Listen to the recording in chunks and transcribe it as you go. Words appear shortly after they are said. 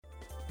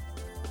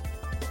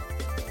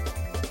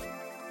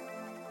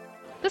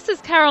This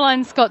is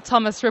Caroline Scott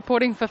Thomas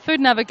reporting for Food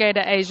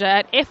Navigator Asia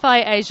at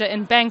FI Asia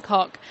in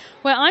Bangkok,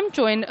 where I'm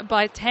joined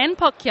by Tan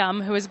Pok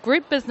Kiam, who is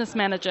Group Business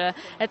Manager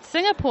at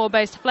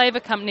Singapore-based flavour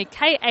company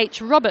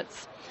KH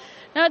Roberts.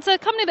 Now, it's a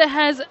company that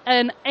has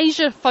an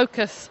Asia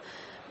focus,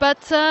 but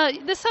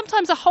there's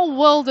sometimes a whole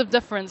world of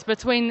difference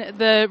between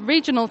the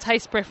regional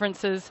taste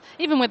preferences,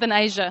 even within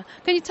Asia.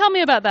 Can you tell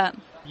me about that?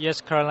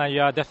 Yes, Caroline, you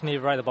are definitely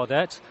right about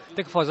that.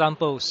 Take, for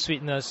example,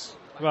 sweetness.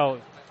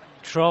 Well,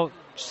 throughout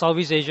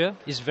Southeast Asia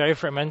is very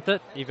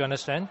fragmented, if you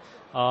understand.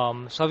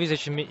 Southeast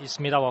Asia is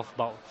made up of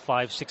about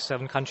 5, 6,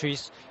 7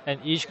 countries, and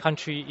each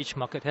country, each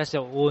market has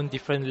their own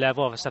different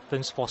level of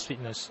acceptance for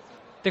sweetness.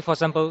 Take, for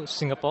example,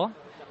 Singapore.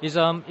 Is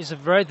a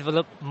very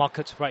developed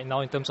market right now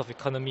in terms of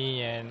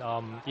economy and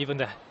even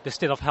the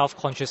state of health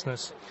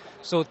consciousness.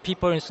 So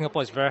people in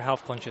Singapore is very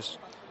health conscious.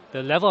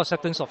 The level of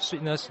acceptance of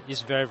sweetness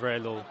is very, very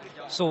low.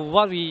 So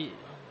what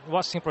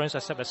Singaporeans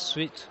accept as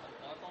sweet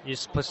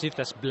is perceived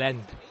as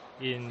bland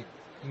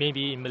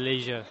maybe in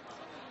Malaysia.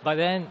 But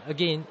then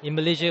again, in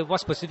Malaysia,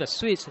 what's perceived as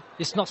sweet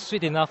is not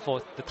sweet enough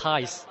for the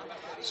Thais.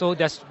 So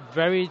there's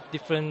very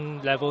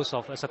different levels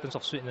of acceptance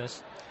of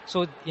sweetness.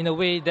 So in a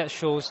way, that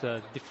shows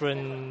the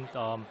different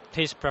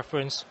taste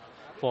preference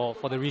for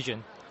the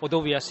region.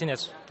 Although we are seen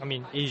as,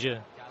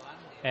 Asia.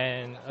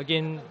 And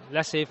again,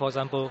 let's say, for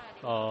example,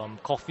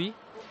 coffee.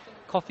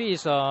 Coffee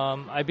is,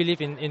 I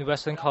believe, in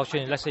Western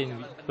culture, let's say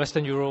in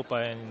Western Europe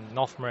and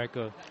North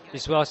America,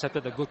 it's well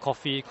accepted that good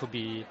coffee could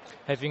be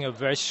having a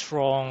very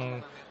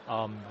strong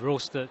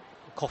roasted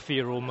coffee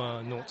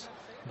aroma note.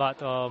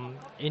 But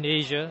in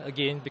Asia,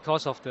 again,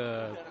 because of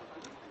the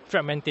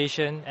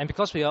fragmentation and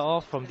because we are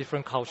all from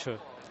different culture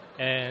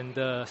and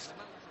the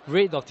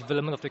rate of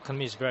development of the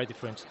economy is very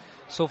different.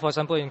 So, for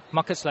example, in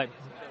markets like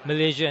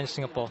Malaysia and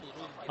Singapore,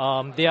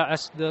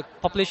 the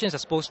population is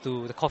exposed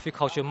to the coffee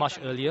culture much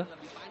earlier.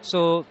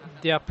 So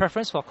their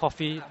preference for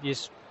coffee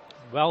is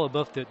well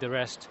above the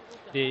rest.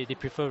 They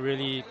prefer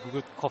really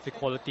good coffee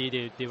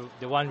quality.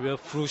 They want real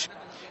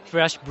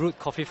fresh brewed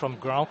coffee from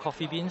ground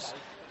coffee beans.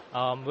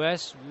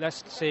 Whereas,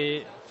 let's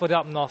say, further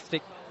up north,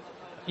 take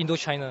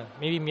Indochina,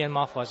 maybe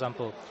Myanmar, for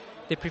example.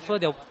 They prefer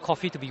their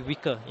coffee to be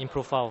weaker in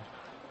profile,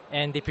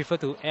 and they prefer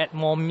to add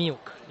more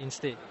milk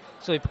instead.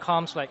 So it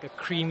becomes like a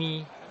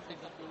creamy,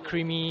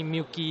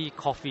 milky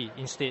coffee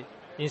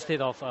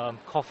instead of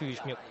coffee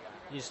with milk.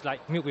 It's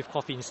like milk with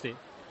coffee instead.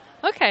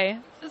 Okay,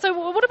 so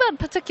what about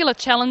particular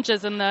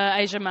challenges in the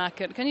Asia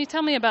market? Can you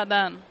tell me about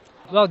that?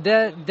 Well,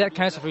 that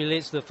kind of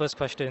relates to the first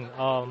question.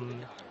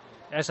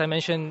 As I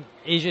mentioned,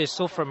 Asia is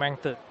so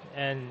fragmented,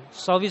 and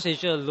Southeast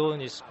Asia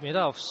alone is made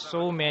up of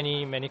so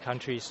many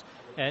countries,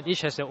 and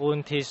each has their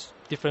own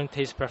different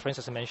taste preference,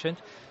 as I mentioned.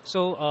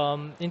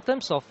 So in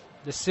terms of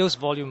the sales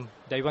volume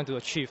that you want to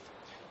achieve,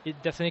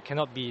 it definitely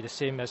cannot be the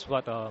same as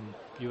what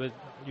you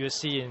would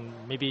see in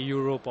maybe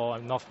Europe or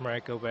North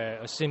America, where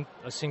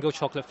a single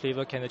chocolate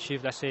flavor can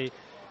achieve, let's say,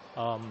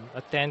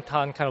 a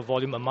 10-ton kind of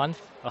volume a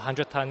month,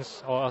 100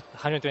 tons or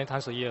 120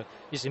 tons a year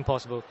is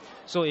impossible.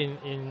 So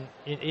in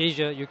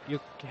Asia, you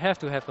have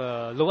to have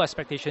lower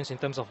expectations in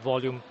terms of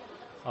volume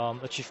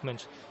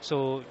achievement.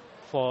 So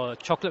for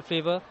chocolate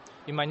flavor,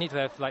 you might need to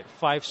have like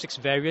 5, 6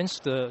 variants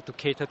to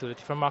cater to the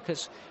different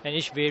markets, and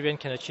each variant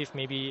can achieve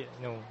maybe,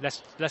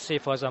 let's say,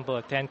 for example,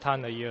 a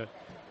 10-ton a year.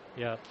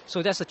 Yeah.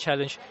 So that's a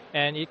challenge,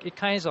 and it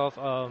kind of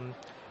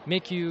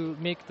make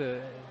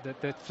the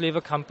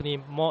flavor company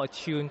more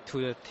attuned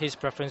to the taste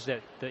preference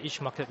that each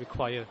market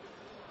require,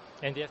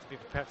 and they have to be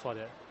prepared for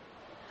that.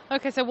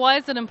 Okay, so why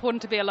is it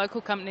important to be a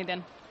local company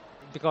then?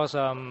 Because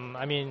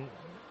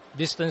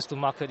distance to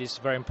market is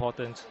very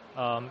important,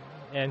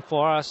 and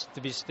for us to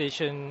be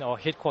stationed or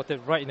headquartered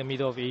right in the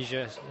middle of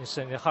Asia,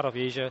 in the heart of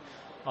Asia,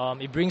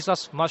 it brings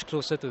us much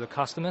closer to the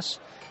customers.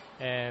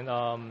 And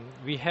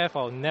we have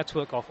our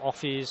network of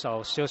office,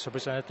 our sales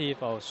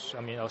representative, our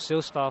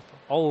sales staff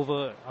all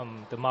over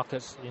the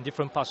markets in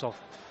different parts of,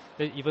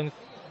 even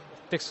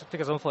take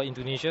example for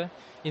Indonesia.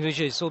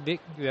 Indonesia is so big,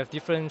 we have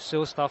different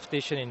sales staff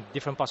stationed in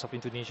different parts of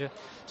Indonesia.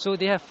 So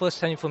they have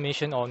first-hand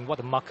information on what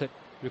the market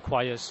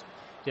requires.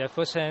 They have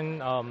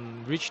first-hand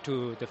reach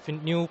to the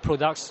new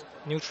products,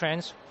 new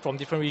trends from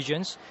different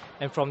regions,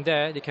 and from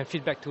there they can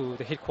feed back to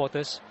the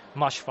headquarters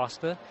much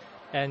faster.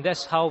 And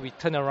that's how we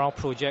turn around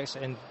projects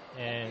and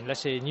let's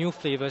say new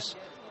flavors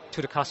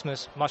to the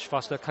customers much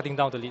faster, cutting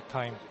down the lead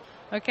time.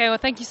 Okay, well,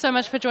 thank you so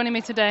much for joining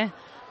me today.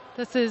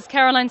 This is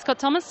Caroline Scott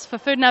Thomas for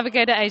Food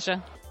Navigator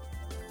Asia.